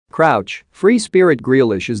Crouch, free spirit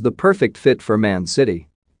Grealish is the perfect fit for Man City.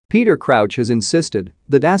 Peter Crouch has insisted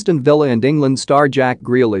that Aston Villa and England star Jack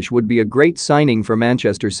Grealish would be a great signing for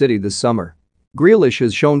Manchester City this summer. Grealish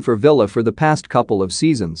has shown for Villa for the past couple of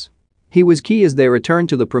seasons. He was key as they returned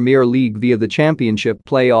to the Premier League via the Championship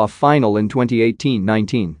playoff final in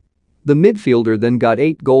 2018-19. The midfielder then got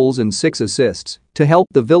 8 goals and 6 assists to help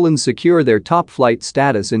the Villains secure their top-flight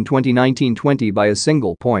status in 2019-20 by a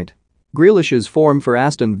single point. Grealish's form for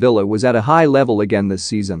Aston Villa was at a high level again this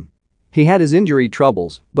season. He had his injury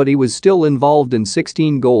troubles, but he was still involved in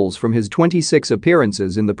 16 goals from his 26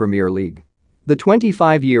 appearances in the Premier League. The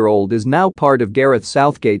 25-year-old is now part of Gareth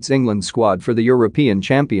Southgate's England squad for the European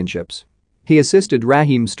Championships. He assisted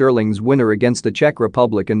Raheem Sterling's winner against the Czech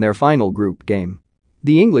Republic in their final group game.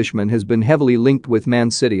 The Englishman has been heavily linked with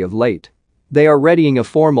Man City of late. They are readying a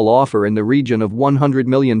formal offer in the region of £100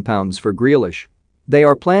 million for Grealish. They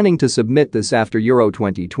are planning to submit this after Euro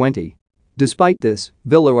 2020. Despite this,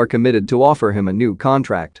 Villa are committed to offer him a new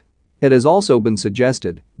contract. It has also been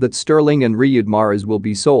suggested that Sterling and Riyad Mahrez will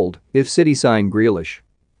be sold if City sign Grealish.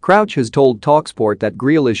 Crouch has told TalkSport that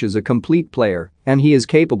Grealish is a complete player and he is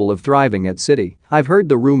capable of thriving at City. "I've heard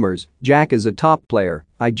the rumors, Jack is a top player,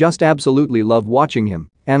 I just absolutely love watching him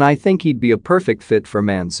and I think he'd be a perfect fit for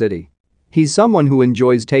Man City. He's someone who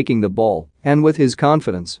enjoys taking the ball and with his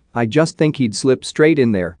confidence, I just think he'd slip straight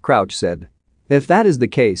in there," Crouch said. "If that is the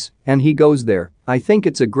case and he goes there, I think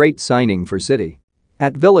it's a great signing for City.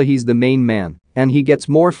 At Villa he's the main man and he gets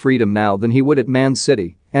more freedom now than he would at Man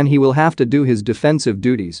City and he will have to do his defensive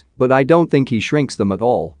duties, but I don't think he shrinks them at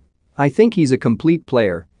all. I think he's a complete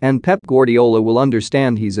player and Pep Guardiola will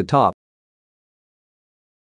understand he's a top